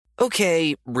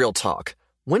Okay, real talk.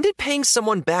 When did paying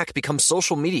someone back become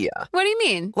social media? What do you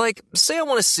mean? Like, say I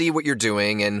want to see what you're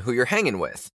doing and who you're hanging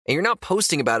with, and you're not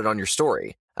posting about it on your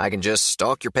story. I can just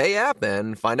stalk your Pay app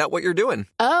and find out what you're doing.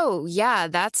 Oh, yeah,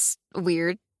 that's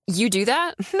weird. You do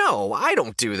that? No, I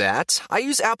don't do that. I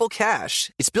use Apple Cash.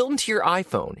 It's built into your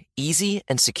iPhone, easy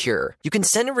and secure. You can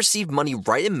send and receive money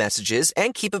right in Messages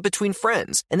and keep it between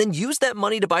friends, and then use that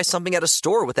money to buy something at a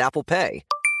store with Apple Pay.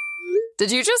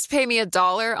 Did you just pay me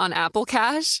 $1 on Apple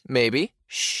Cash? Maybe.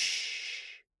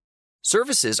 Shh.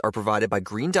 Services are provided by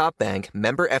Green Dot Bank,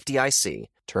 member FDIC.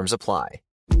 Terms apply.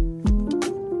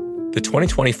 The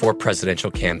 2024 presidential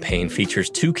campaign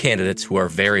features two candidates who are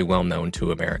very well known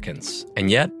to Americans. And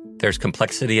yet, there's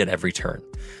complexity at every turn.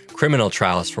 Criminal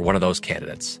trials for one of those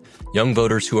candidates. Young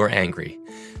voters who are angry.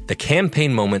 The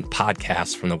Campaign Moment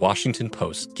podcast from the Washington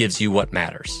Post gives you what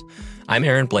matters. I'm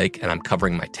Aaron Blake, and I'm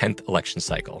covering my 10th election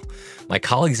cycle. My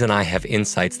colleagues and I have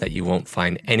insights that you won't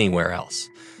find anywhere else.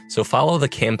 So follow The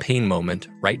Campaign Moment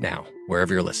right now,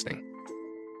 wherever you're listening.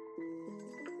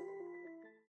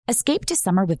 Escape to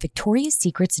summer with Victoria's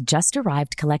Secret's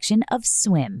just-arrived collection of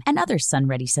swim and other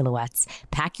sun-ready silhouettes.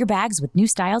 Pack your bags with new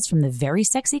styles from the Very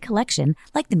Sexy collection,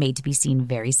 like the made-to-be-seen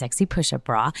Very Sexy push-up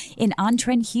bra, in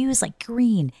on-trend hues like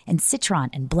green and citron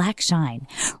and black shine.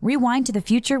 Rewind to the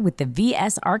future with the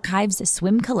VS Archives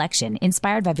swim collection,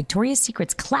 inspired by Victoria's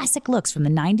Secret's classic looks from the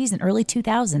 90s and early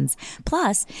 2000s.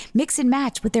 Plus, mix and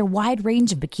match with their wide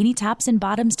range of bikini tops and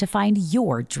bottoms to find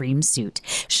your dream suit.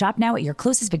 Shop now at your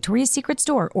closest Victoria's Secret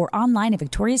store or online at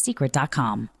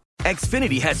victoriassecret.com.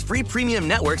 Xfinity has free premium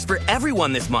networks for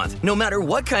everyone this month, no matter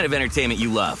what kind of entertainment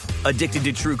you love. Addicted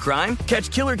to true crime? Catch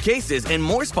killer cases and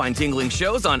more spine-tingling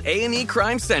shows on A&E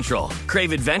Crime Central.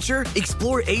 Crave adventure?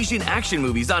 Explore Asian action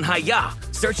movies on Hi-YAH.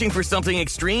 Searching for something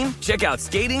extreme? Check out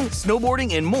skating,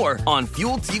 snowboarding, and more on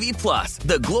Fuel TV Plus,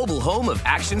 the global home of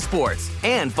action sports.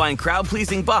 And find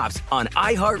crowd-pleasing bops on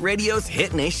iHeartRadio's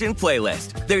Hit Nation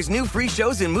playlist. There's new free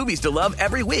shows and movies to love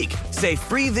every week. Say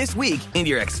free this week in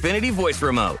your Xfinity voice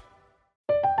remote.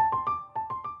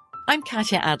 I'm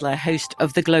Katya Adler, host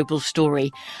of The Global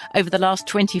Story. Over the last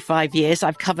 25 years,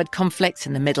 I've covered conflicts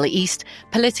in the Middle East,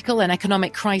 political and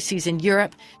economic crises in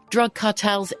Europe, drug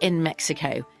cartels in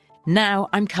Mexico. Now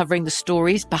I'm covering the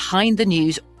stories behind the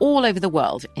news all over the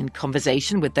world in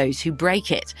conversation with those who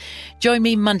break it. Join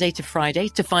me Monday to Friday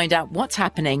to find out what's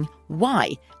happening,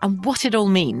 why, and what it all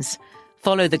means.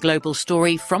 Follow The Global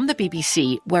Story from the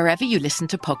BBC wherever you listen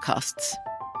to podcasts.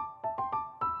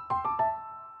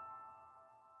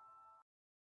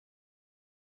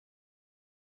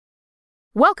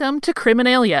 Welcome to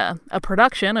Criminalia, a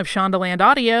production of Shondaland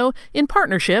Audio in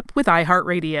partnership with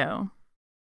iHeartRadio.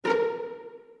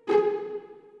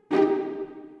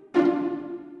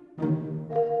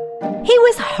 He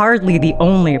was hardly the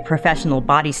only professional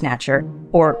body snatcher,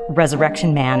 or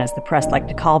resurrection man as the press liked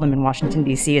to call them in Washington,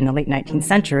 D.C. in the late 19th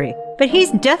century, but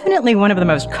he's definitely one of the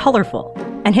most colorful,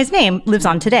 and his name lives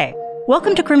on today.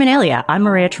 Welcome to Criminalia. I'm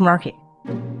Maria Tremarchi.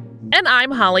 And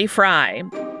I'm Holly Fry.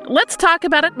 Let's talk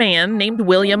about a man named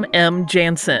William M.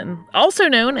 Jansen, also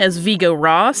known as Viggo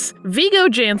Ross, Viggo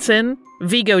Jansen,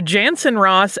 Viggo Jansen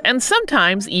Ross, and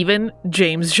sometimes even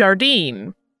James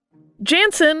Jardine.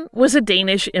 Jansen was a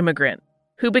Danish immigrant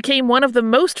who became one of the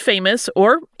most famous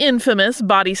or infamous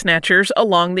body snatchers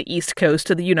along the east coast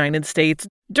of the United States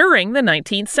during the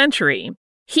 19th century.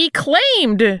 He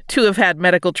claimed to have had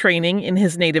medical training in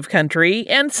his native country,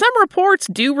 and some reports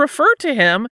do refer to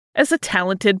him as a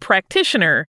talented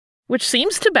practitioner, which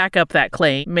seems to back up that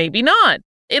claim. Maybe not.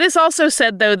 It is also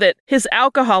said, though, that his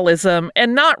alcoholism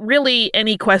and not really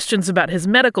any questions about his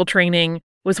medical training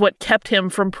was what kept him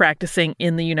from practicing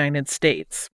in the United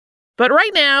States. But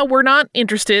right now, we're not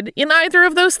interested in either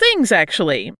of those things,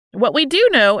 actually. What we do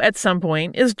know at some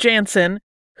point is Jansen,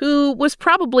 who was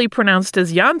probably pronounced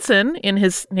as Janssen in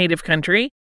his native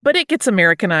country, but it gets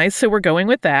Americanized, so we're going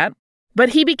with that. But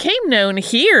he became known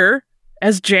here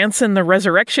as Jansen the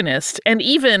Resurrectionist, and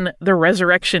even the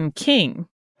Resurrection King.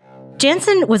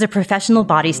 Jansen was a professional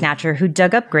body snatcher who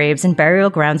dug up graves and burial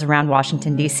grounds around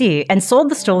Washington, D.C., and sold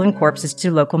the stolen corpses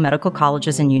to local medical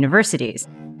colleges and universities.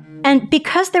 And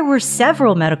because there were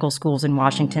several medical schools in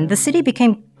Washington, the city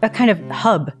became a kind of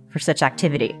hub for such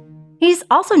activity. He's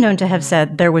also known to have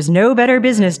said there was no better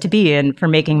business to be in for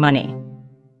making money.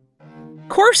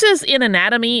 Courses in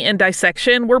anatomy and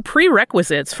dissection were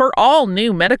prerequisites for all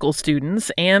new medical students,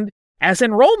 and as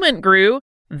enrollment grew,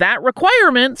 that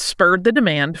requirement spurred the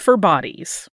demand for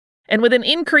bodies. And with an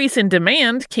increase in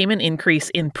demand came an increase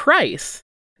in price.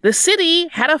 The city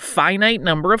had a finite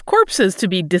number of corpses to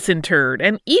be disinterred,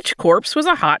 and each corpse was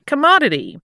a hot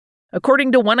commodity.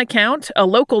 According to one account, a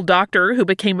local doctor who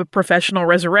became a professional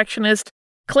resurrectionist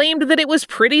claimed that it was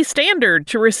pretty standard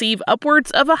to receive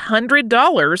upwards of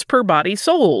 $100 per body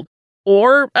sold,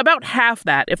 or about half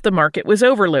that if the market was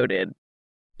overloaded.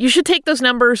 You should take those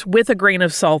numbers with a grain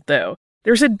of salt, though.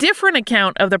 There's a different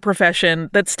account of the profession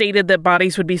that stated that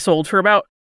bodies would be sold for about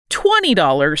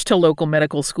 $20 to local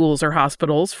medical schools or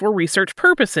hospitals for research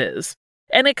purposes.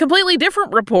 And a completely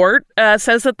different report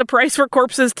says that the price for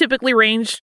corpses typically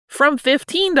ranged from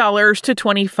 $15 to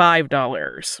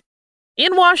 $25.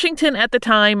 In Washington at the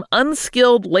time,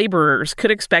 unskilled laborers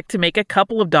could expect to make a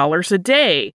couple of dollars a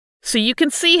day, so you can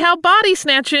see how body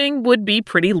snatching would be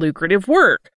pretty lucrative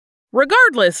work,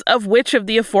 regardless of which of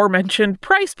the aforementioned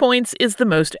price points is the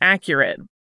most accurate.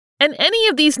 And any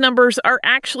of these numbers are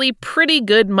actually pretty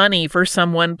good money for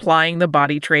someone plying the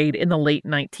body trade in the late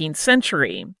 19th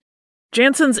century.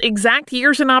 Jansen's exact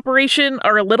years in operation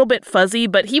are a little bit fuzzy,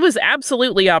 but he was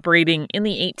absolutely operating in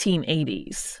the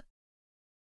 1880s.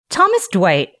 Thomas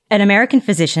Dwight, an American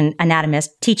physician,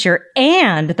 anatomist, teacher,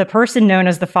 and the person known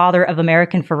as the father of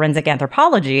American forensic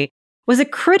anthropology, was a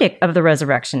critic of the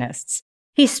resurrectionists.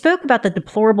 He spoke about the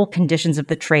deplorable conditions of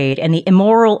the trade and the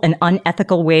immoral and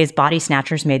unethical ways body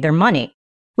snatchers made their money.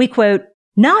 We quote,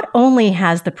 "Not only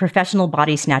has the professional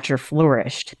body snatcher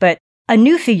flourished, but a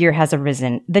new figure has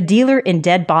arisen, the dealer in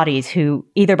dead bodies who,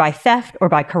 either by theft or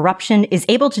by corruption, is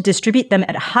able to distribute them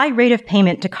at a high rate of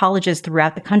payment to colleges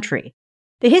throughout the country.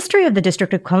 The history of the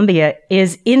District of Columbia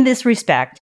is, in this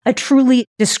respect, a truly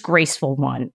disgraceful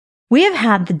one. We have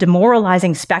had the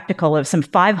demoralizing spectacle of some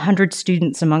 500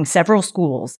 students among several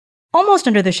schools, almost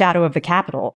under the shadow of the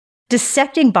Capitol,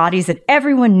 dissecting bodies that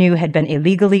everyone knew had been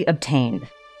illegally obtained."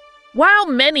 While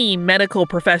many medical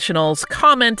professionals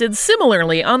commented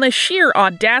similarly on the sheer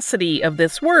audacity of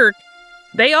this work,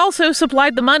 they also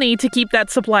supplied the money to keep that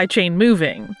supply chain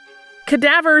moving.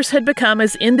 Cadavers had become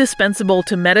as indispensable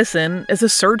to medicine as a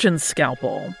surgeon's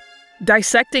scalpel.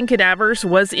 Dissecting cadavers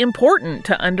was important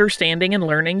to understanding and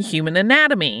learning human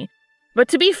anatomy. But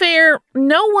to be fair,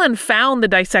 no one found the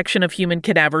dissection of human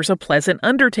cadavers a pleasant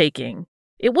undertaking.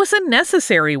 It was a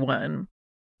necessary one.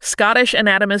 Scottish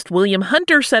anatomist William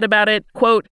Hunter said about it,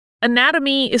 quote,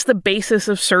 "Anatomy is the basis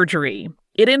of surgery.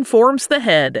 It informs the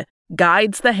head,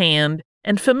 guides the hand,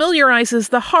 and familiarizes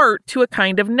the heart to a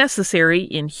kind of necessary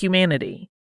inhumanity."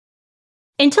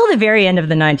 Until the very end of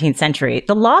the 19th century,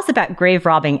 the laws about grave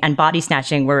robbing and body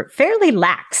snatching were fairly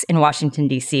lax in Washington,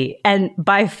 D.C. And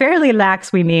by fairly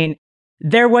lax, we mean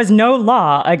there was no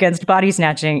law against body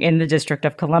snatching in the District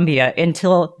of Columbia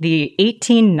until the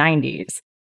 1890s.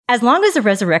 As long as a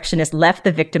resurrectionist left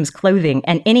the victim's clothing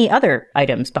and any other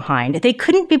items behind, they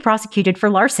couldn't be prosecuted for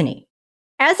larceny.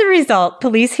 As a result,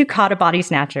 police who caught a body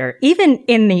snatcher, even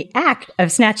in the act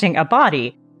of snatching a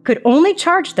body, could only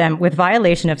charge them with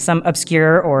violation of some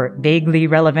obscure or vaguely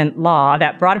relevant law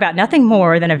that brought about nothing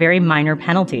more than a very minor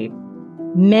penalty.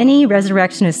 Many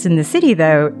resurrectionists in the city,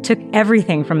 though, took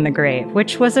everything from the grave,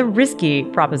 which was a risky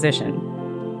proposition.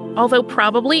 Although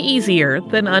probably easier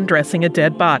than undressing a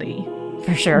dead body.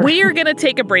 For sure. We are going to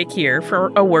take a break here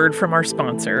for a word from our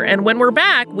sponsor. And when we're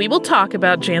back, we will talk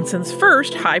about Jansen's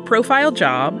first high-profile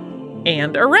job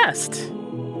and arrest.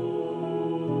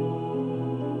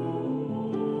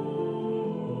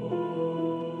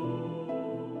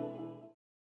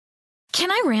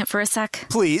 Can I rant for a sec?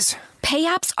 Please. Pay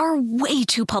apps are way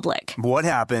too public. What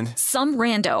happened? Some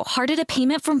rando hearted a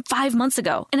payment from 5 months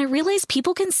ago, and I realized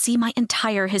people can see my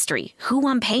entire history, who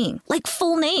I'm paying, like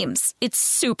full names. It's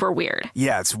super weird.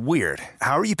 Yeah, it's weird.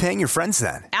 How are you paying your friends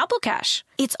then? Apple Cash.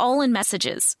 It's all in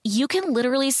messages. You can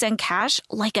literally send cash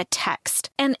like a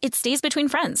text, and it stays between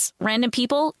friends. Random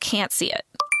people can't see it.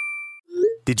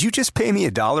 Did you just pay me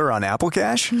 $1 on Apple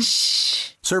Cash?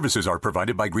 Shh. Services are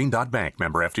provided by Green Dot Bank.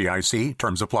 Member FDIC.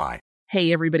 Terms apply.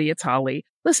 Hey everybody, it's Holly.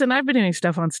 Listen, I've been doing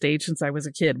stuff on stage since I was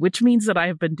a kid, which means that I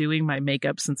have been doing my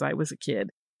makeup since I was a kid.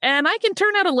 And I can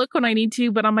turn out a look when I need to,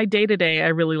 but on my day-to-day, I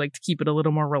really like to keep it a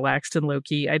little more relaxed and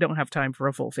low-key. I don't have time for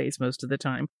a full face most of the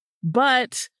time.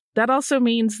 But that also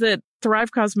means that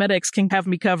Thrive Cosmetics can have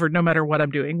me covered no matter what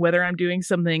I'm doing, whether I'm doing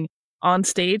something on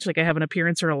stage, like I have an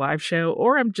appearance or a live show,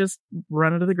 or I'm just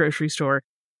running to the grocery store.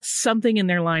 Something in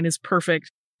their line is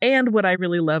perfect. And what I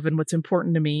really love and what's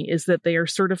important to me is that they are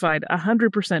certified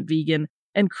 100% vegan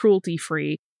and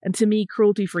cruelty-free. And to me,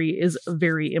 cruelty-free is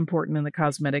very important in the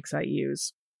cosmetics I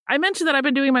use. I mentioned that I've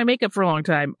been doing my makeup for a long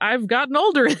time. I've gotten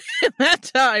older in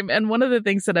that time. And one of the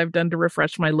things that I've done to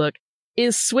refresh my look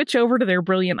is switch over to their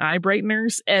brilliant eye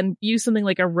brighteners and use something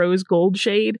like a rose gold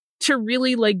shade to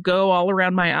really go all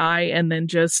around my eye and then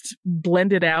just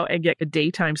blend it out and get a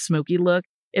daytime smoky look.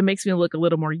 It makes me look a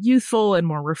little more youthful and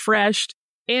more refreshed.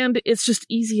 And it's just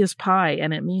easy as pie,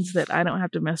 and it means that I don't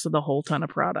have to mess with a whole ton of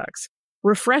products.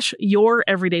 Refresh your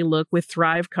everyday look with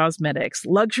Thrive Causemetics,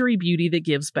 luxury beauty that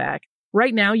gives back.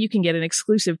 Right now, you can get an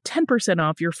exclusive 10%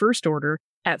 off your first order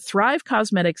at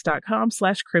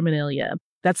thrivecosmetics.com/Criminalia.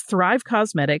 That's Thrive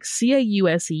Causemetics,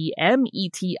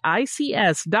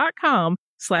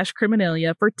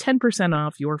 CAUSEMETICS.com/Criminalia for 10%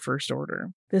 off your first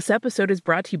order. This episode is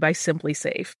brought to you by Simply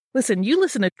Safe. Listen, you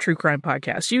listen to true crime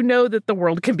podcasts. You know that the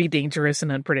world can be dangerous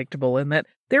and unpredictable, and that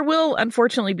there will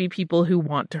unfortunately be people who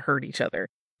want to hurt each other.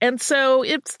 And so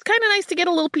it's kind of nice to get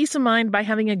a little peace of mind by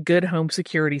having a good home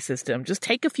security system. Just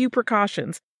take a few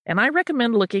precautions, and I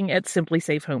recommend looking at Simply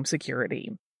Safe Home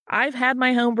Security. I've had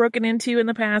my home broken into in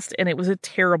the past, and it was a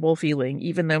terrible feeling,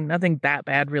 even though nothing that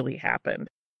bad really happened.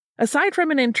 Aside from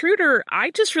an intruder,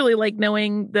 I just really like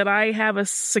knowing that I have a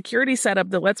security setup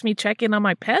that lets me check in on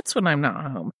my pets when I'm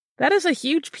not home. That is a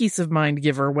huge peace of mind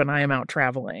giver when I am out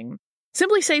traveling.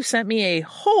 Simply Safe sent me a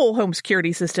whole home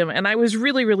security system, and I was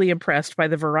really, really impressed by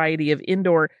the variety of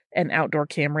indoor and outdoor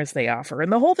cameras they offer.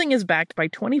 And the whole thing is backed by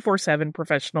 24/7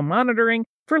 professional monitoring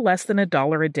for less than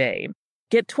 $1 a day.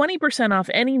 Get 20% off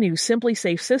any new Simply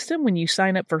Safe system when you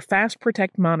sign up for Fast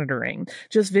Protect monitoring.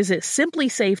 Just visit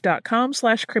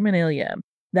simplysafe.com/Criminalia.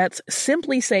 That's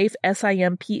simplysafe,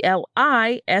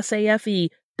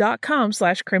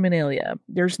 SIMPLISAFE.com/Criminalia.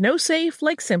 There's no safe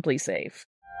like Simply Safe.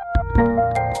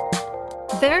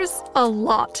 There's a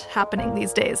lot happening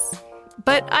these days,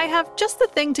 but I have just the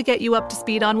thing to get you up to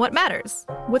speed on what matters,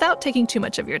 without taking too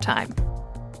much of your time.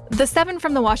 The 7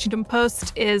 from the Washington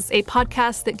Post is a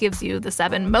podcast that gives you the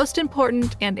 7 most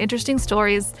important and interesting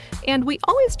stories, and we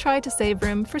always try to save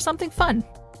room for something fun.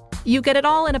 You get it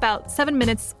all in about 7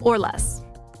 minutes or less.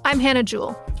 I'm Hannah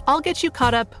Jewell. I'll get you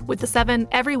caught up with the 7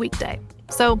 every weekday,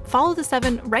 so follow the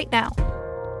 7 right now.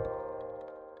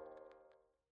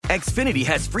 Xfinity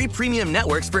has free premium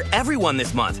networks for everyone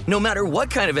this month, no matter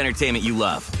what kind of entertainment you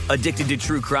love. Addicted to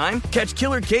true crime? Catch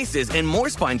killer cases and more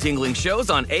spine-tingling shows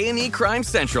on A&E Crime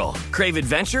Central. Crave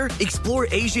adventure? Explore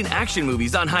Asian action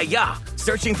movies on Hi-YAH.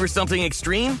 Searching for something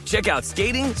extreme? Check out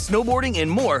skating, snowboarding, and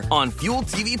more on Fuel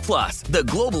TV Plus, the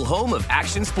global home of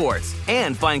action sports.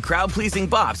 And find crowd-pleasing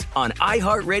bops on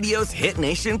iHeartRadio's Hit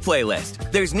Nation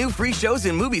playlist. There's new free shows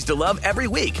and movies to love every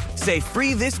week. Say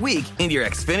free this week in your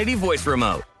Xfinity voice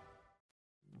remote.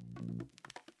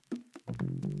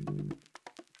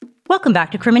 Welcome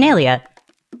back to Criminalia.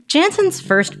 Jansen's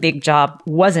first big job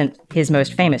wasn't his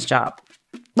most famous job.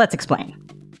 Let's explain.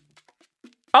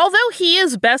 Although he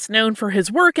is best known for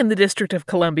his work in the District of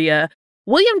Columbia,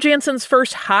 William Jansen's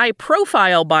first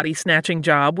high-profile body-snatching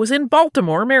job was in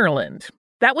Baltimore, Maryland.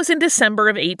 That was in December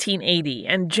of 1880,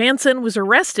 and Jansen was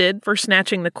arrested for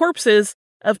snatching the corpses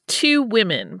of 2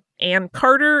 women, Ann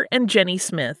Carter and Jenny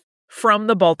Smith, from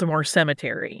the Baltimore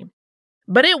Cemetery.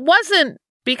 But it wasn't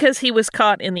because he was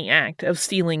caught in the act of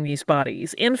stealing these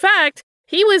bodies. In fact,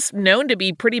 he was known to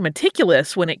be pretty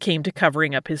meticulous when it came to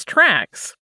covering up his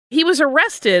tracks. He was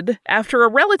arrested after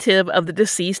a relative of the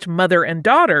deceased mother and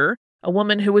daughter, a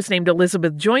woman who was named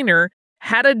Elizabeth Joyner,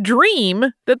 had a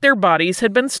dream that their bodies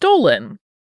had been stolen.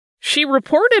 She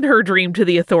reported her dream to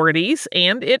the authorities,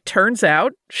 and it turns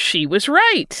out she was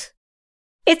right.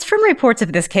 It's from reports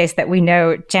of this case that we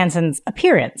know Jansen's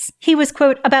appearance. He was,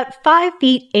 quote, about 5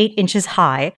 feet 8 inches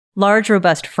high, large,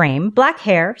 robust frame, black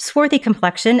hair, swarthy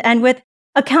complexion, and with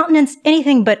a countenance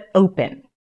anything but open.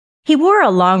 He wore a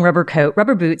long rubber coat,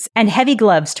 rubber boots, and heavy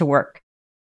gloves to work.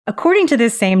 According to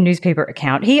this same newspaper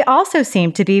account, he also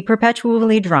seemed to be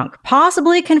perpetually drunk,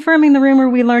 possibly confirming the rumor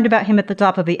we learned about him at the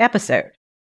top of the episode.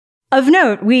 Of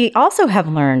note, we also have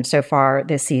learned so far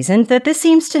this season that this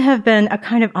seems to have been a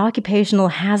kind of occupational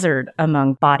hazard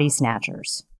among body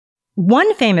snatchers.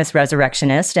 One famous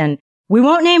resurrectionist, and we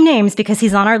won't name names because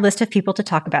he's on our list of people to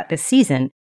talk about this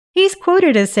season, he's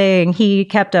quoted as saying he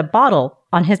kept a bottle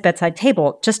on his bedside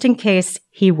table just in case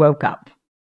he woke up.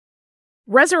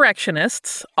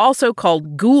 Resurrectionists, also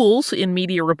called ghouls in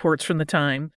media reports from the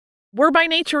time, were by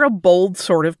nature a bold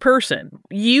sort of person.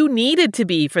 You needed to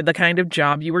be for the kind of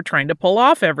job you were trying to pull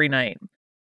off every night.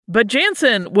 But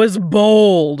Jansen was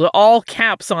bold, all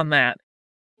caps on that.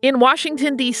 In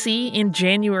Washington, D.C., in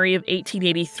January of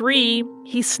 1883,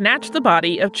 he snatched the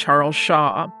body of Charles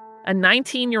Shaw, a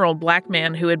 19-year-old black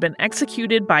man who had been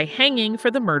executed by hanging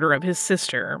for the murder of his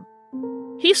sister.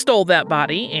 He stole that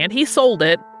body, and he sold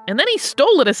it, and then he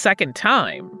stole it a second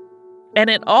time. And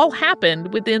it all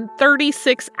happened within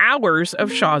 36 hours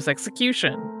of Shaw's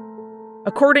execution.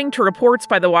 According to reports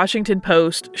by the Washington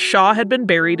Post, Shaw had been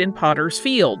buried in Potter's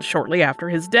Field shortly after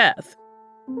his death.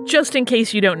 Just in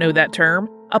case you don't know that term,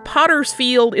 a Potter's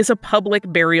Field is a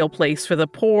public burial place for the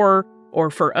poor, or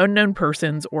for unknown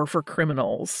persons, or for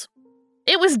criminals.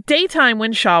 It was daytime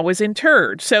when Shaw was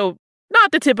interred, so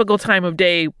not the typical time of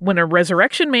day when a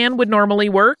resurrection man would normally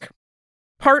work.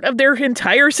 Part of their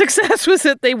entire success was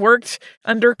that they worked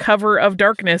under cover of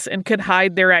darkness and could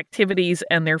hide their activities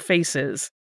and their faces.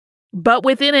 But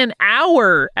within an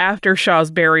hour after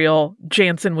Shaw's burial,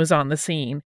 Jansen was on the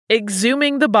scene,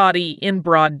 exhuming the body in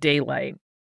broad daylight.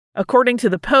 According to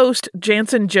the Post,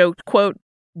 Jansen joked, quote,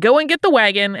 "Go and get the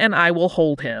wagon and I will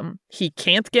hold him. He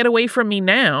can't get away from me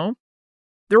now."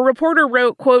 The reporter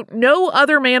wrote, quote, "No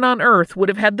other man on earth would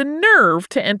have had the nerve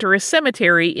to enter a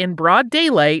cemetery in broad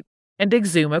daylight and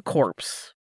exhume a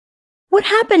corpse." What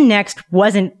happened next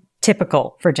wasn't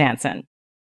typical for Jansen.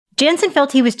 Jansen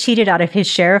felt he was cheated out of his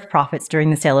share of profits during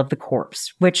the sale of the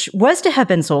corpse, which was to have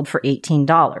been sold for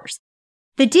 $18.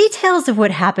 The details of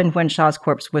what happened when Shaw's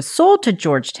corpse was sold to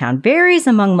Georgetown varies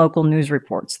among local news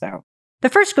reports, though. The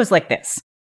first goes like this.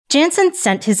 Jansen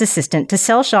sent his assistant to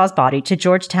sell Shaw's body to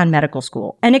Georgetown Medical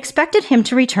School and expected him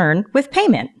to return with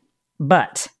payment.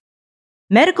 But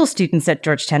medical students at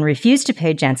Georgetown refused to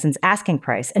pay Jansen's asking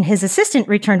price, and his assistant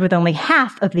returned with only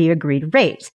half of the agreed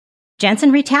rate.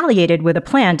 Jansen retaliated with a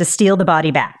plan to steal the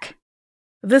body back.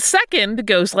 The second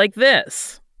goes like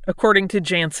this. According to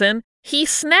Jansen, he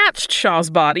snatched Shaw's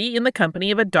body in the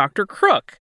company of a Dr.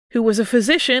 Crook, who was a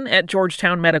physician at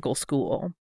Georgetown Medical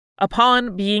School.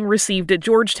 Upon being received at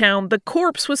Georgetown, the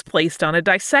corpse was placed on a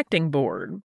dissecting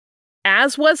board.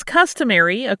 As was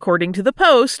customary, according to the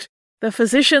Post, the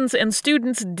physicians and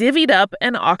students divvied up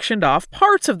and auctioned off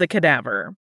parts of the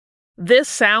cadaver. This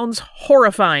sounds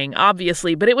horrifying,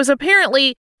 obviously, but it was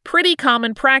apparently pretty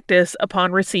common practice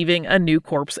upon receiving a new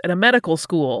corpse at a medical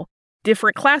school.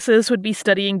 Different classes would be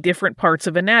studying different parts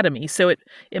of anatomy, so it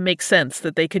makes sense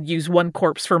that they could use one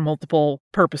corpse for multiple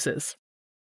purposes.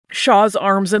 Shaw's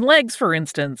arms and legs, for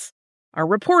instance, are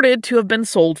reported to have been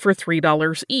sold for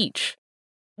 $3 each.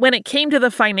 When it came to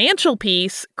the financial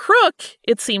piece, Crook,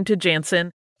 it seemed to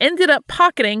Jansen, ended up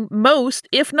pocketing most,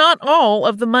 if not all,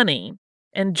 of the money.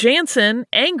 And Jansen,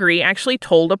 angry, actually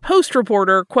told a Post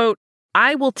reporter, quote,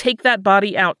 "I will take that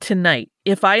body out tonight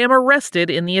if I am arrested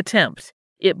in the attempt.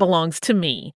 It belongs to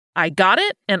me. I got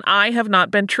it, and I have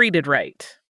not been treated right."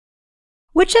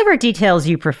 Whichever details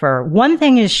you prefer, one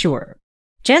thing is sure.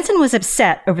 Jansen was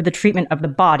upset over the treatment of the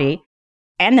body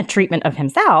and the treatment of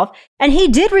himself, and he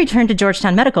did return to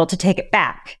Georgetown Medical to take it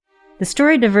back. The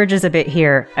story diverges a bit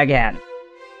here again.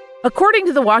 According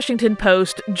to the Washington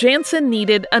Post, Jansen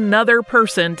needed another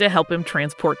person to help him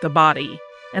transport the body,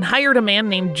 and hired a man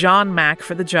named John Mack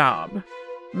for the job.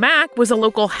 Mack was a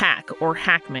local hack or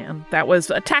hackman, that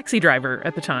was a taxi driver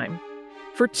at the time.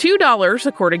 For $2,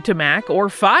 according to Mack, or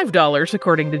 $5,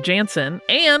 according to Jansen,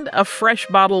 and a fresh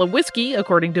bottle of whiskey,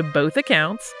 according to both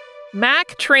accounts,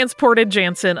 Mack transported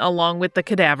Jansen along with the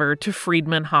cadaver to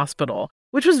Freedman Hospital,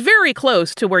 which was very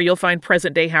close to where you'll find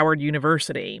present-day Howard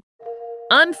University.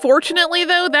 Unfortunately,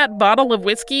 though, that bottle of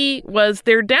whiskey was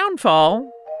their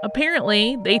downfall.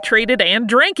 Apparently, they traded and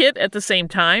drank it at the same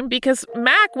time because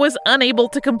Mack was unable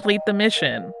to complete the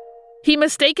mission. He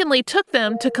mistakenly took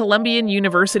them to Columbia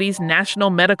University's National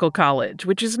Medical College,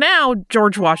 which is now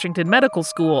George Washington Medical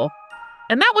School,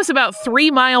 and that was about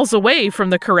 3 miles away from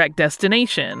the correct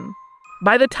destination.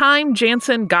 By the time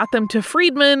Jansen got them to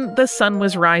Freedman, the sun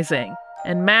was rising,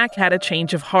 and Mack had a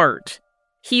change of heart.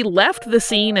 He left the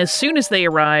scene as soon as they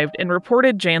arrived and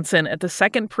reported Jansen at the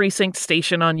 2nd Precinct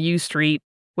station on U Street,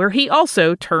 where he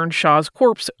also turned Shaw's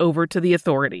corpse over to the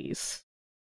authorities.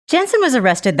 Jansen was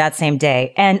arrested that same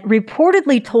day and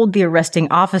reportedly told the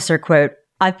arresting officer, quote,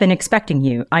 "I've been expecting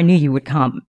you. I knew you would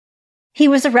come." He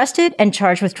was arrested and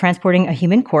charged with transporting a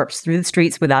human corpse through the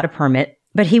streets without a permit,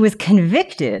 but he was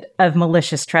convicted of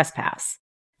malicious trespass.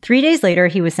 3 days later,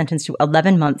 he was sentenced to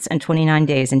 11 months and 29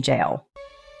 days in jail.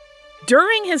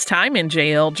 During his time in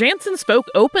jail, Jansen spoke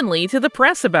openly to the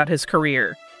press about his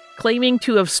career, claiming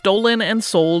to have stolen and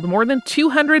sold more than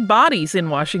 200 bodies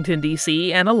in Washington,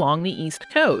 D.C. and along the East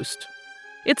Coast.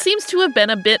 It seems to have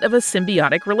been a bit of a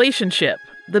symbiotic relationship.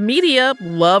 The media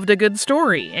loved a good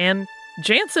story, and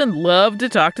Jansen loved to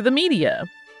talk to the media.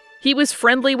 He was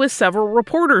friendly with several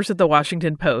reporters at the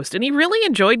Washington Post, and he really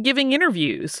enjoyed giving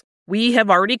interviews. We have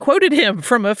already quoted him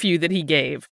from a few that he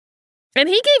gave. And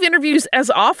he gave interviews as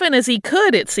often as he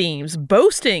could, it seems,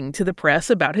 boasting to the press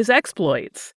about his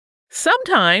exploits.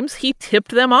 Sometimes he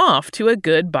tipped them off to a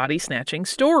good body-snatching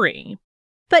story.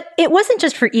 But it wasn't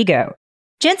just for ego.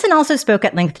 Jansen also spoke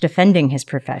at length defending his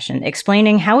profession,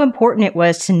 explaining how important it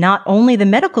was to not only the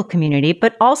medical community,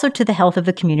 but also to the health of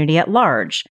the community at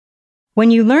large. When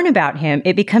you learn about him,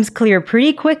 it becomes clear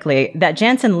pretty quickly that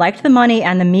Jansen liked the money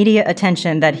and the media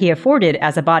attention that he afforded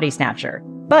as a body snatcher.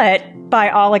 But, by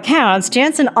all accounts,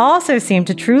 Jansen also seemed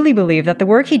to truly believe that the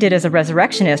work he did as a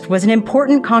resurrectionist was an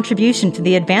important contribution to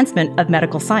the advancement of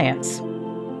medical science.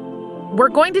 We're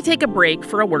going to take a break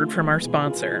for a word from our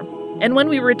sponsor. And when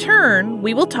we return,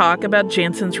 we will talk about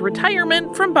Jansen's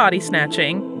retirement from body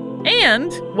snatching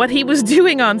and what he was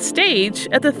doing on stage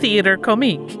at the Theatre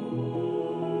Comique.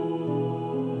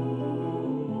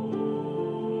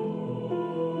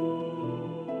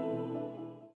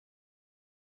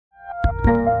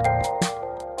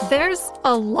 There's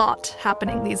a lot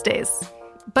happening these days,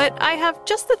 but I have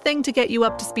just the thing to get you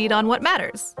up to speed on what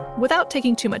matters, without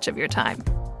taking too much of your time.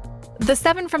 The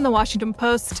 7 from the Washington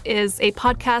Post is a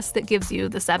podcast that gives you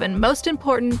the 7 most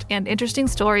important and interesting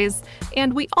stories,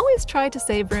 and we always try to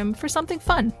save room for something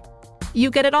fun.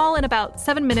 You get it all in about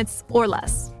 7 minutes or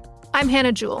less. I'm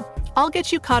Hannah Jewell. I'll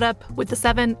get you caught up with the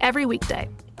 7 every weekday,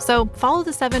 so follow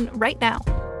the 7 right now.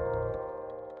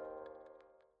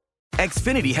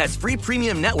 Xfinity has free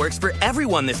premium networks for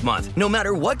everyone this month, no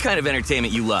matter what kind of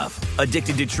entertainment you love.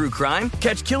 Addicted to true crime?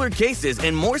 Catch killer cases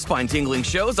and more spine-tingling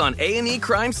shows on A&E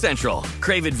Crime Central.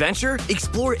 Crave adventure?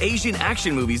 Explore Asian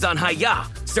action movies on Hi-YAH.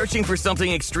 Searching for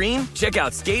something extreme? Check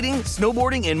out skating,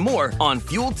 snowboarding, and more on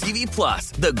Fuel TV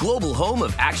Plus, the global home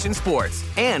of action sports.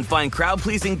 And find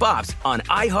crowd-pleasing bops on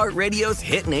iHeartRadio's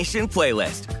Hit Nation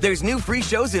playlist. There's new free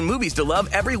shows and movies to love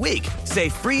every week. Say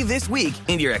free this week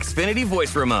in your Xfinity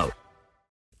voice remote.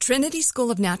 Trinity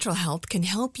School of Natural Health can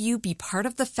help you be part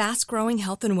of the fast-growing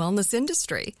health and wellness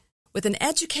industry. With an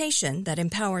education that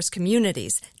empowers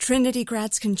communities, Trinity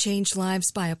grads can change lives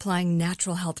by applying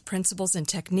natural health principles and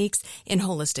techniques in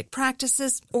holistic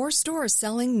practices or stores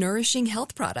selling nourishing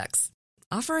health products.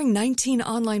 Offering 19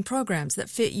 online programs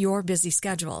that fit your busy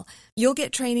schedule, you'll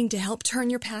get training to help turn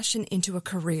your passion into a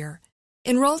career.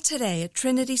 Enroll today at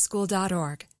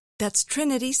trinityschool.org. That's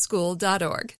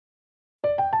trinityschool.org.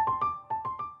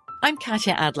 I'm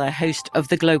Katya Adler, host of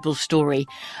The Global Story.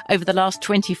 Over the last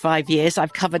 25 years,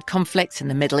 I've covered conflicts in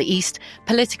the Middle East,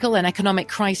 political and economic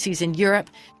crises in Europe,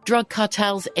 drug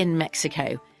cartels in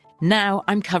Mexico. Now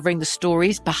I'm covering the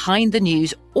stories behind the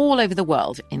news all over the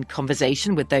world in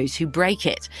conversation with those who break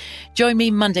it. Join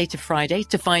me Monday to Friday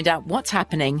to find out what's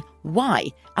happening, why,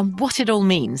 and what it all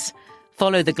means.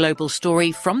 Follow The Global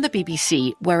Story from the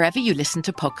BBC wherever you listen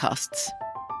to podcasts.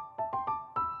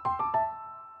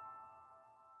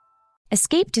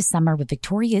 Escape to summer with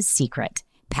Victoria's Secret.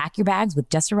 Pack your bags with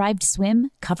just-arrived swim,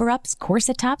 cover-ups,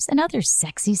 corset tops, and other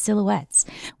sexy silhouettes.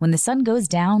 When the sun goes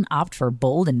down, opt for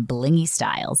bold and blingy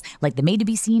styles, like the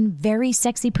made-to-be-seen Very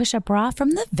Sexy Push-Up Bra from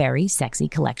the Very Sexy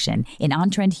collection, in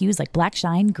on-trend hues like black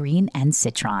shine, green, and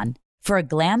citron. For a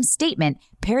glam statement,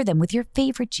 pair them with your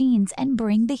favorite jeans and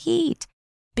bring the heat.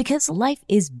 Because life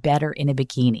is better in a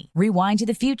bikini. Rewind to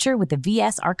the future with the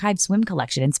VS Archive Swim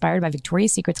Collection inspired by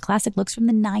Victoria's Secret's classic looks from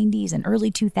the 90s and early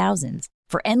 2000s.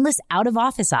 For endless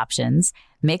out-of-office options,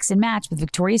 mix and match with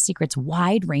Victoria's Secret's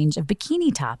wide range of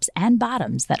bikini tops and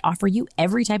bottoms that offer you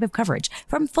every type of coverage,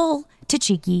 from full to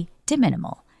cheeky to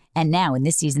minimal. And now in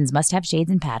this season's must-have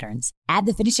shades and patterns, add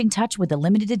the finishing touch with the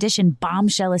limited edition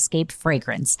Bombshell Escape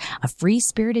fragrance, a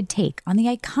free-spirited take on the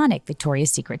iconic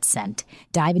Victoria's Secret scent.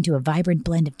 Dive into a vibrant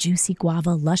blend of juicy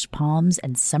guava, lush palms,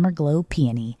 and summer glow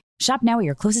peony. Shop now at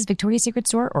your closest Victoria's Secret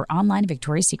store or online at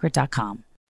victoriassecret.com.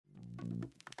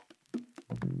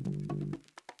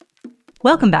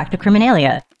 Welcome back to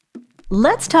Criminalia.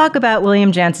 Let's talk about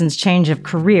William Jansen's change of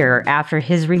career after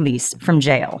his release from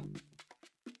jail.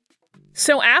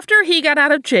 So after he got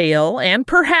out of jail, and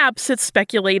perhaps it's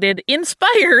speculated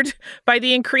inspired by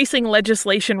the increasing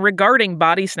legislation regarding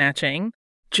body snatching,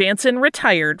 Jansen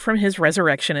retired from his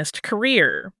resurrectionist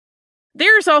career.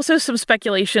 There's also some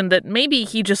speculation that maybe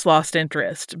he just lost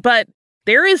interest, but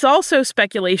there is also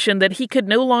speculation that he could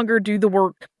no longer do the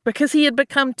work because he had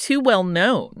become too well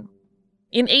known.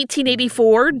 In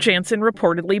 1884, Jansen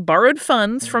reportedly borrowed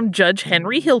funds from Judge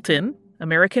Henry Hilton,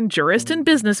 American jurist and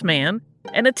businessman,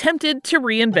 and attempted to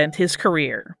reinvent his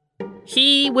career.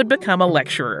 He would become a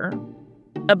lecturer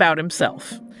about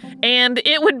himself, and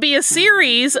it would be a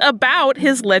series about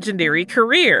his legendary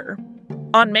career.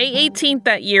 On May 18th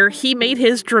that year, he made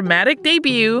his dramatic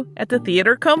debut at the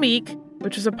Theatre Comique,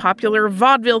 which is a popular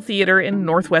vaudeville theater in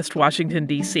Northwest Washington,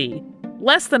 D.C.,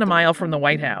 less than a mile from the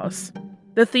White House.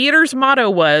 The theater's motto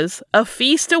was, "A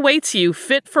feast awaits you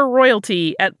fit for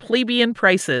royalty at plebeian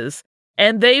prices,"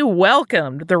 and they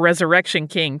welcomed the Resurrection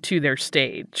King to their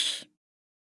stage.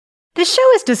 The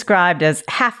show is described as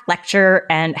half lecture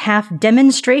and half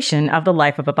demonstration of the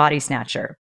life of a body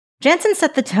snatcher. Jansen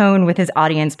set the tone with his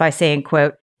audience by saying,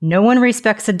 quote, No one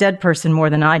respects a dead person more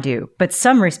than I do, but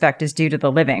some respect is due to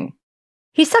the living.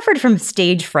 He suffered from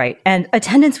stage fright, and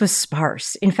attendance was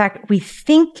sparse. In fact, we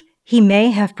think he may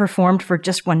have performed for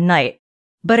just one night,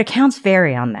 but accounts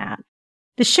vary on that.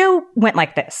 The show went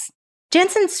like this.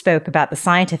 Jansen spoke about the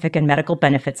scientific and medical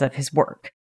benefits of his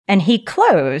work, and he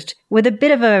closed with a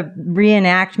bit of a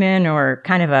reenactment or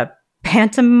kind of a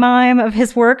pantomime of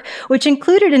his work, which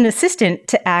included an assistant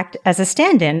to act as a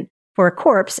stand-in for a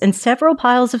corpse and several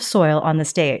piles of soil on the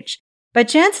stage. But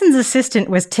Jansen's assistant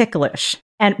was ticklish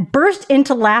and burst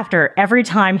into laughter every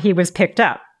time he was picked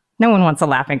up. No one wants a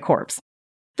laughing corpse.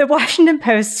 The Washington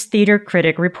Post's theater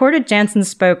critic reported Jansen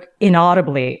spoke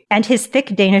inaudibly, and his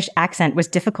thick Danish accent was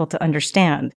difficult to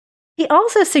understand. He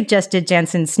also suggested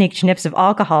Jansen sneak sniffs of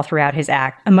alcohol throughout his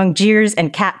act, among jeers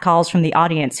and catcalls from the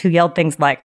audience who yelled things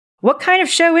like, "What kind of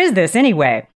show is this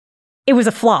anyway?" It was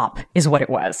a flop, is what it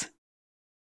was.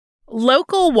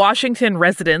 Local Washington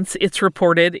residents, it's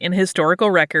reported in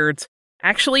historical records,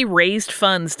 actually raised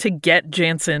funds to get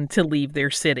Jansen to leave their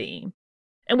city.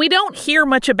 And we don't hear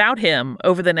much about him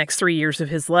over the next 3 years of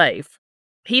his life.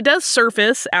 He does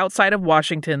surface outside of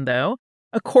Washington, though.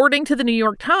 According to the New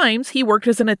York Times, he worked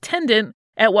as an attendant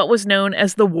at what was known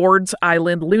as the Ward's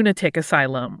Island Lunatic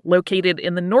Asylum, located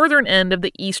in the northern end of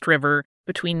the East River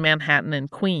between Manhattan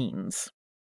and Queens.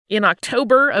 In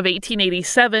October of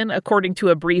 1887, according to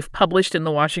a brief published in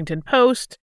the Washington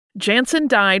Post, Jansen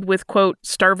died with, quote,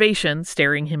 starvation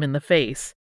staring him in the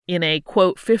face in a,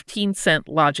 quote, 15-cent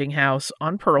lodging house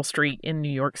on Pearl Street in New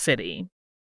York City.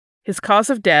 His cause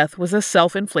of death was a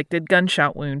self-inflicted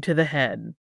gunshot wound to the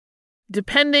head.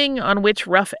 Depending on which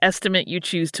rough estimate you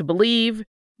choose to believe,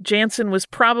 Jansen was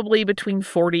probably between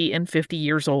 40 and 50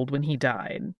 years old when he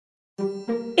died.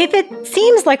 If it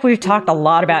seems like we've talked a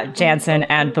lot about Jansen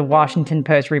and the Washington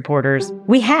Post reporters,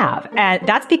 we have, and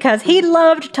that's because he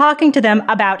loved talking to them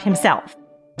about himself.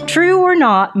 True or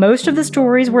not, most of the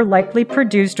stories were likely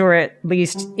produced or at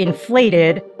least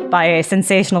inflated by a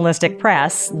sensationalistic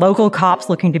press, local cops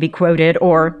looking to be quoted,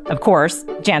 or, of course,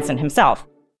 Jansen himself.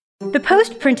 The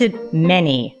Post printed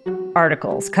many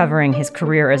articles covering his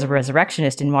career as a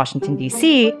resurrectionist in Washington,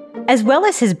 D.C., as well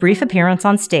as his brief appearance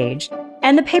on stage,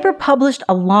 and the paper published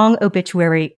a long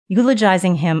obituary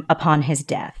eulogizing him upon his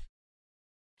death.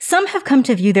 Some have come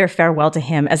to view their farewell to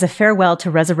him as a farewell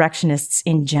to resurrectionists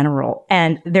in general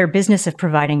and their business of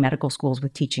providing medical schools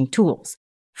with teaching tools.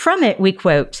 From it, we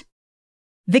quote,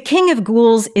 "The king of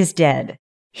ghouls is dead.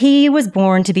 He was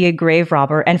born to be a grave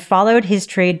robber and followed his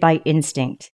trade by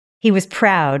instinct. He was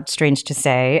proud, strange to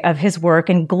say, of his work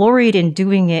and gloried in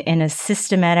doing it in a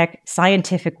systematic,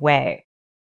 scientific way.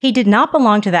 He did not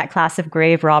belong to that class of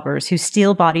grave robbers who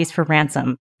steal bodies for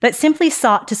ransom, but simply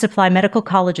sought to supply medical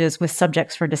colleges with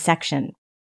subjects for dissection.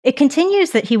 It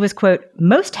continues that he was, quote,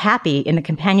 most happy in the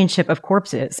companionship of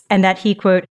corpses, and that he,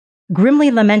 quote, grimly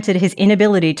lamented his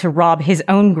inability to rob his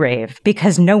own grave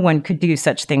because no one could do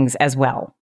such things as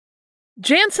well."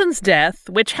 Jansen's death,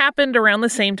 which happened around the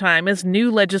same time as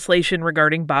new legislation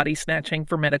regarding body snatching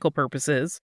for medical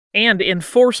purposes and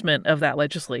enforcement of that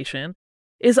legislation,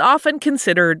 is often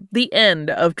considered the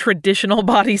end of traditional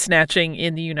body snatching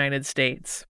in the United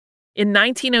States. In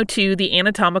 1902, the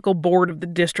Anatomical Board of the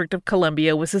District of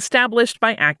Columbia was established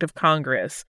by Act of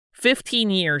Congress,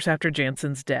 15 years after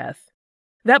Jansen's death.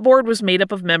 That board was made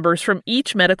up of members from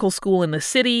each medical school in the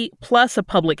city, plus a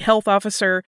public health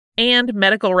officer, and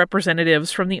medical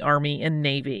representatives from the Army and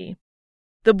Navy.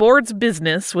 The board's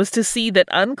business was to see that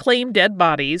unclaimed dead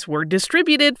bodies were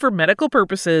distributed for medical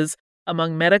purposes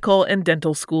among medical and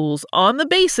dental schools on the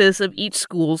basis of each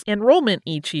school's enrollment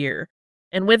each year.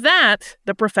 And with that,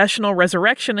 the professional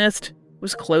resurrectionist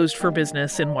was closed for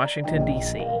business in Washington,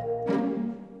 D.C.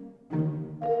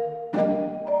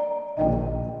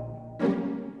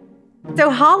 So,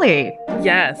 Holly.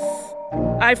 Yes.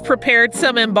 I've prepared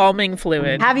some embalming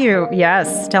fluid. Have you?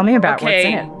 Yes. Tell me about what's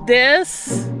in it.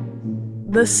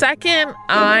 The second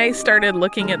I started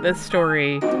looking at this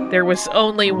story, there was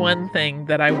only one thing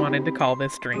that I wanted to call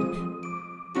this drink.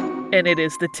 And it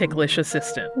is the ticklish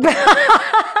assistant.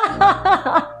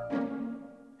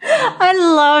 I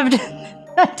loved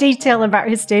that detail about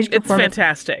his stage performance. It's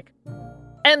fantastic.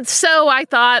 And so I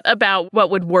thought about what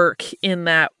would work in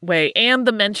that way, and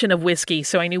the mention of whiskey.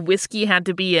 So I knew whiskey had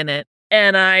to be in it.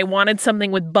 And I wanted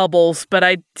something with bubbles, but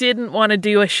I didn't want to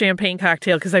do a champagne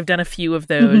cocktail because I've done a few of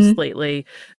those lately.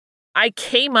 I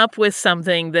came up with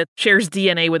something that shares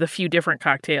DNA with a few different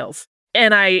cocktails.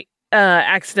 And I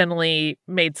accidentally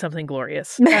made something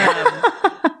glorious.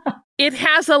 It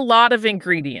has a lot of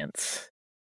ingredients,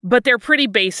 but they're pretty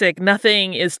basic.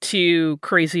 Nothing is too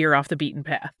crazy or off the beaten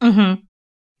path.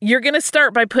 You're going to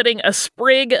start by putting a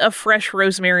sprig of fresh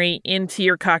rosemary into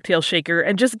your cocktail shaker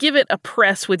and just give it a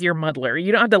press with your muddler.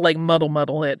 You don't have to like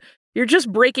muddle it. You're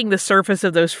just breaking the surface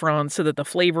of those fronds so that the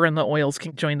flavor and the oils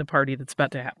can join the party that's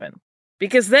about to happen.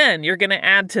 Because then you're going to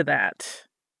add to that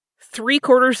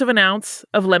 3/4 of an ounce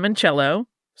of limoncello,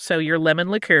 so your lemon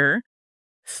liqueur,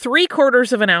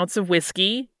 3/4 ounce of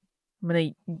whiskey. I'm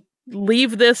going to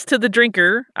leave this to the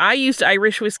drinker. I used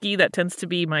Irish whiskey. That tends to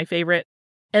be my favorite.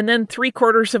 And then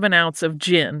 3/4 ounce of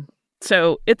gin.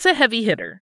 So it's a heavy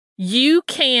hitter. You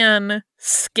can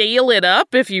scale it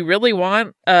up if you really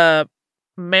want a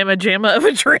mamma jamma of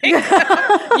a drink.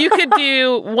 You could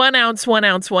do 1 ounce, 1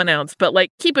 ounce, 1 ounce. But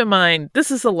like, keep in mind,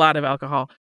 this is a lot of alcohol.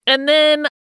 And then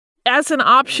as an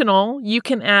optional, you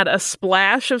can add a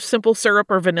splash of simple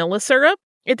syrup or vanilla syrup.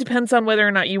 It depends on whether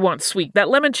or not you want sweet. That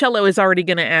limoncello is already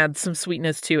going to add some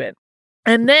sweetness to it.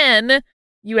 And then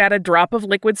you add a drop of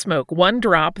liquid smoke. 1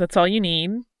 drop, that's all you need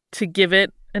to give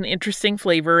it an interesting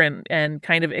flavor and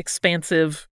kind of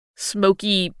expansive,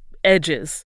 smoky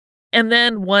edges. And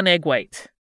then 1 egg white.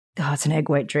 Oh, it's an egg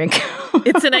white drink.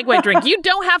 It's an egg white drink. You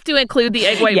don't have to include the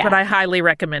egg white, but I highly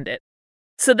recommend it.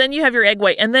 So then you have your egg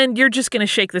white, and then you're just going to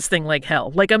shake this thing like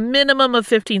hell, like a minimum of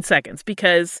 15 seconds,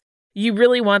 because you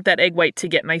really want that egg white to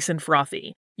get nice and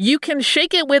frothy. You can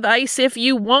shake it with ice if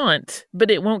you want,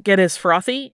 but it won't get as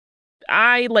frothy.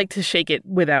 I like to shake it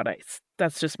without ice.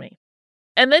 That's just me.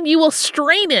 And then you will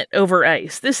strain it over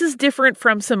ice. This is different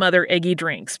from some other eggy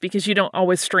drinks because you don't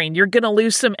always strain. You're going to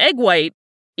lose some egg white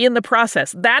in the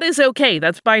process. That is okay.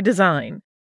 That's by design.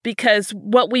 Because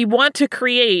what we want to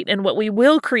create and what we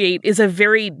will create is a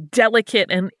very delicate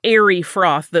and airy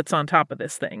froth that's on top of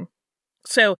this thing.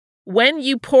 So when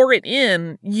you pour it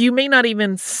in, you may not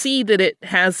even see that it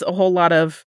has a whole lot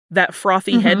of that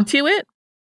frothy head to it.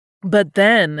 But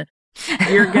then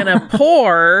you're going to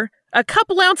pour a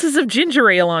couple ounces of ginger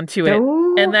ale onto it.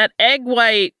 Ooh. And that egg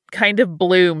white kind of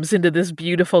blooms into this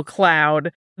beautiful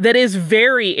cloud that is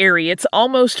very airy. It's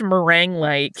almost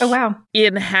meringue-like. Oh, wow.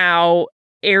 In how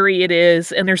airy it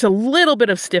is. And there's a little bit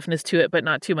of stiffness to it, but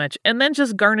not too much. And then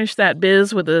just garnish that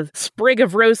biz with a sprig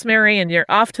of rosemary and you're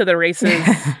off to the races.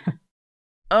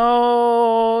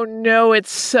 Oh, no,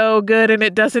 it's so good. And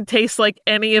it doesn't taste like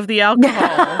any of the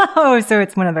alcohol. Oh, so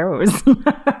it's one of those.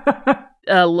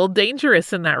 A little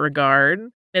dangerous in that regard.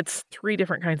 It's 3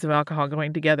 different kinds of alcohol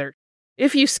going together.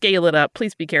 If you scale it up,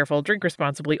 please be careful. Drink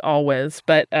responsibly always.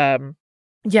 But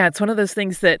yeah, it's one of those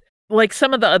things that, like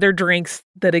some of the other drinks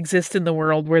that exist in the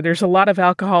world where there's a lot of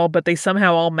alcohol, but they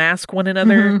somehow all mask one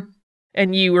another.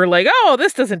 And you were like, oh,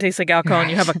 this doesn't taste like alcohol.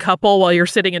 And you have a couple while you're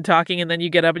sitting and talking. And then you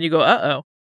get up and you go, uh-oh.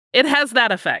 It has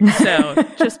that effect. So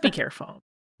just be careful.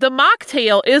 The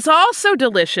mocktail is also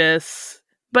delicious,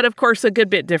 but of course a good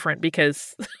bit different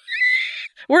because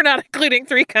we're not including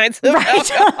 3 kinds of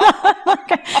alcohol.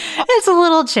 It's a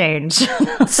little change.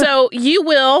 So you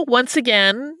will, once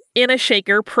again, in a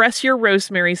shaker, press your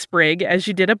rosemary sprig as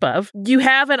you did above. You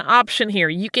have an option here.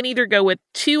 You can either go with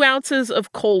 2 ounces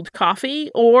of cold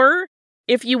coffee, or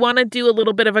if you want to do a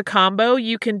little bit of a combo,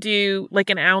 you can do like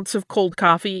an ounce of cold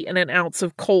coffee and an ounce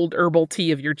of cold herbal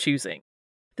tea of your choosing.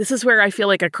 This is where I feel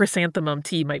like a chrysanthemum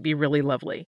tea might be really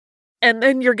lovely. And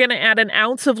then you're going to add an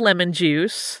ounce of lemon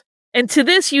juice. And to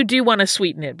this, you do want to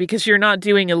sweeten it because you're not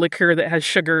doing a liqueur that has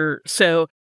sugar. So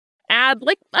add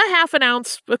like a 1/2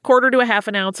 ounce, 1/4 to a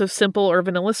 1/2 ounce of simple or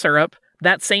vanilla syrup,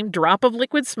 that same drop of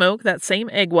liquid smoke, that same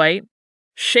egg white,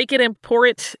 shake it and pour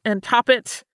it and top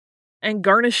it and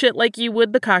garnish it like you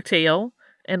would the cocktail.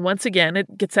 And once again,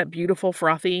 it gets that beautiful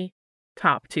frothy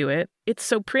top to it. It's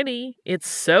so pretty. It's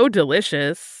so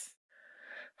delicious.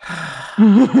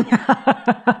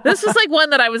 This was like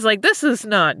one that I was like, this is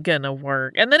not gonna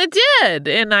work. And then it did.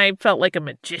 And I felt like a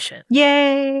magician.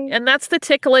 Yay. And that's the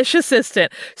Ticklish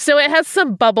Assistant. So it has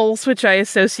some bubbles, which I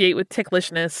associate with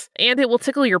ticklishness. And it will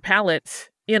tickle your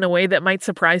palate in a way that might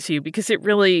surprise you because it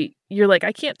really, you're like,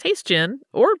 I can't taste gin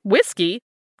or whiskey.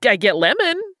 I get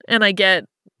lemon and I get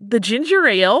the ginger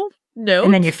ale. No.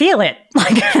 And then you feel it.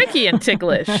 Tricky and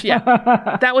ticklish.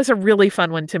 Yeah. That was a really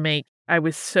fun one to make. I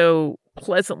was so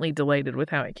pleasantly delighted with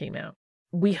how it came out.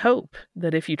 We hope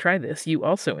that if you try this, you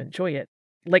also enjoy it.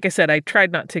 Like I said, I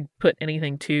tried not to put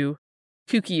anything too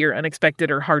kooky or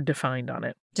unexpected or hard to find on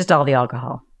it. Just all the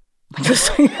alcohol.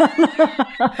 Just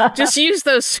use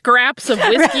those scraps of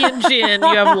whiskey and gin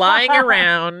you have lying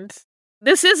around.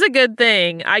 This is a good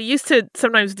thing. I used to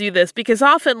sometimes do this because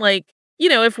often, like, you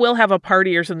know, if we'll have a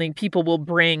party or something, people will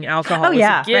bring alcohol as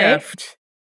a gift. Right?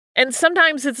 And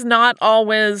sometimes it's not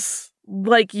always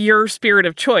like your spirit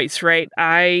of choice, right?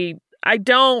 I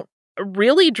don't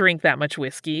really drink that much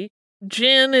whiskey.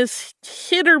 Gin is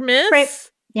hit or miss. Right.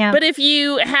 Yeah. But if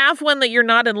you have one that you're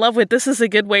not in love with, this is a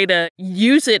good way to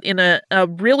use it in a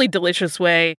really delicious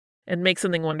way and make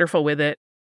something wonderful with it.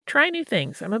 Try new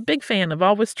things. I'm a big fan of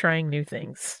always trying new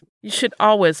things. You should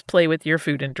always play with your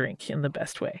food and drink in the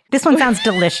best way. This one sounds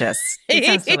delicious. It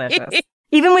sounds delicious.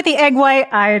 Even with the egg white,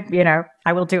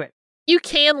 I will do it. You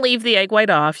can leave the egg white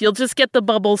off. You'll just get the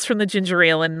bubbles from the ginger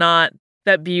ale and not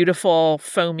that beautiful,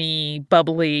 foamy,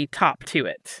 bubbly top to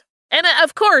it. And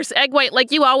of course, egg white,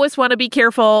 like you always want to be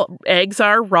careful. Eggs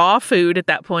are raw food at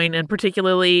that point, and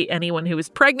particularly anyone who is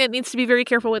pregnant needs to be very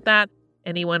careful with that.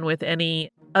 Anyone with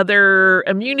any other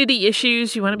immunity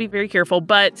issues, you want to be very careful.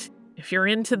 But if you're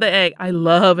into the egg, I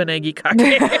love an eggy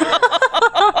cocktail.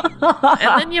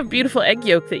 And then you have beautiful egg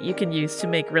yolk that you can use to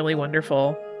make really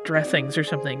wonderful dressings or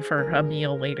something for a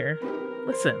meal later.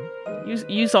 Listen,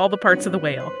 use all the parts of the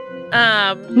whale.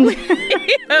 We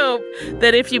hope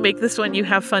that if you make this one, you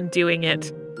have fun doing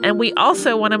it. And we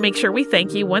also want to make sure we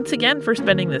thank you once again for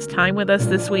spending this time with us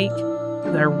this week.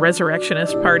 Our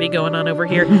resurrectionist party going on over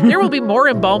here. There will be more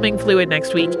embalming fluid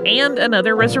next week and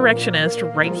another resurrectionist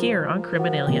right here on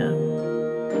Criminalia.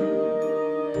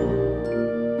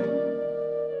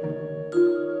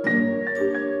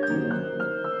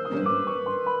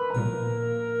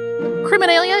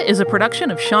 Criminalia is a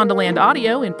production of Shondaland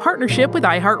Audio in partnership with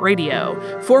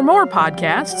iHeartRadio. For more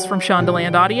podcasts from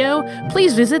Shondaland Audio,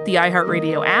 please visit the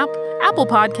iHeartRadio app, Apple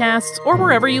Podcasts, or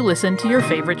wherever you listen to your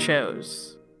favorite shows.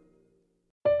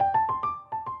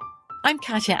 I'm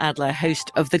Katya Adler, host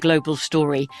of The Global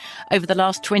Story. Over the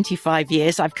last 25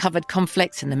 years, I've covered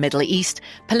conflicts in the Middle East,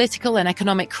 political and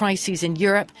economic crises in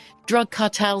Europe, drug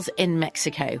cartels in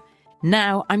Mexico.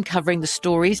 Now I'm covering the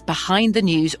stories behind the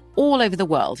news all over the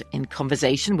world in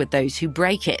conversation with those who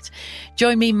break it.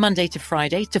 Join me Monday to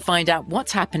Friday to find out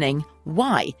what's happening,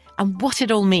 why, and what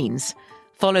it all means.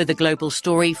 Follow The Global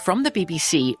Story from the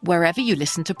BBC wherever you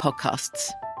listen to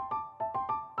podcasts.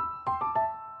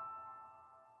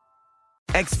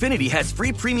 Xfinity has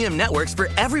free premium networks for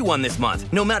everyone this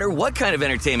month, no matter what kind of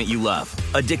entertainment you love.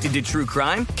 Addicted to true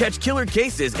crime? Catch killer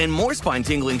cases and more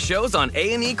spine-tingling shows on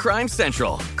A&E Crime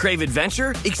Central. Crave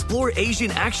adventure? Explore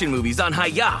Asian action movies on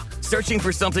Hi-YAH. Searching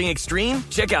for something extreme?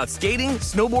 Check out skating,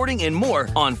 snowboarding, and more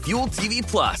on Fuel TV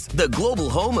Plus, the global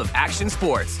home of action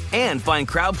sports. And find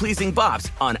crowd-pleasing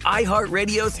bops on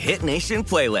iHeartRadio's Hit Nation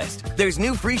playlist. There's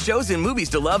new free shows and movies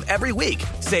to love every week.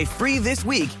 Say free this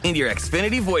week in your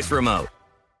Xfinity voice remote.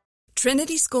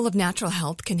 Trinity School of Natural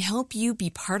Health can help you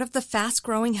be part of the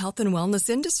fast-growing health and wellness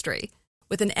industry.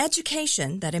 With an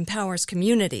education that empowers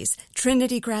communities,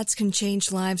 Trinity grads can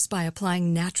change lives by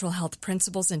applying natural health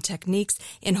principles and techniques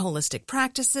in holistic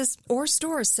practices or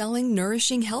stores selling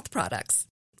nourishing health products.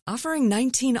 Offering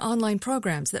 19 online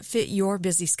programs that fit your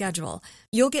busy schedule,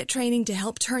 you'll get training to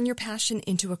help turn your passion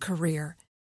into a career.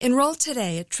 Enroll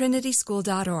today at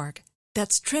trinityschool.org.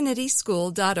 That's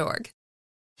trinityschool.org.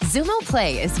 Xumo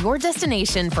Play is your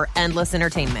destination for endless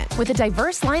entertainment. With a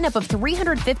diverse lineup of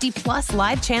 350-plus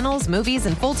live channels, movies,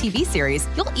 and full TV series,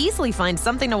 you'll easily find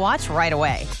something to watch right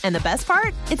away. And the best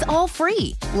part? It's all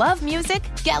free. Love music?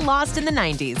 Get lost in the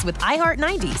 90s with iHeart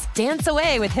 90s, dance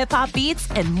away with hip-hop beats,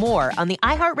 and more on the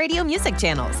iHeartRadio music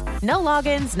channels. No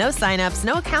logins, no signups,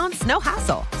 no accounts, no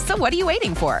hassle. So what are you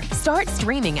waiting for? Start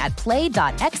streaming at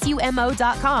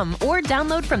play.xumo.com or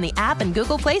download from the app and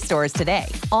Google Play stores today.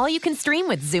 All you can stream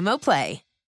with Xumo Play.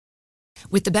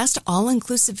 With the best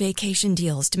all-inclusive vacation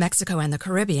deals to Mexico and the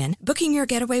Caribbean, booking your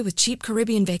getaway with Cheap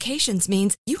Caribbean Vacations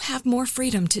means you have more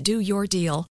freedom to do your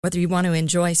deal. Whether you want to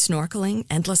enjoy snorkeling,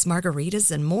 endless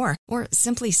margaritas, and more, or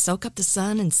simply soak up the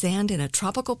sun and sand in a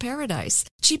tropical paradise,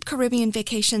 Cheap Caribbean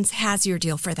Vacations has your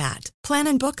deal for that. Plan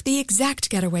and book the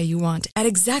exact getaway you want at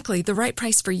exactly the right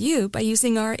price for you by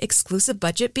using our exclusive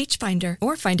budget beach finder,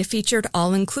 or find a featured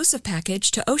all-inclusive package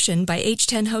to Ocean by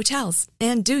H10 Hotels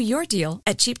and do your deal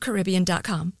at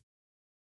cheapcaribbean.com.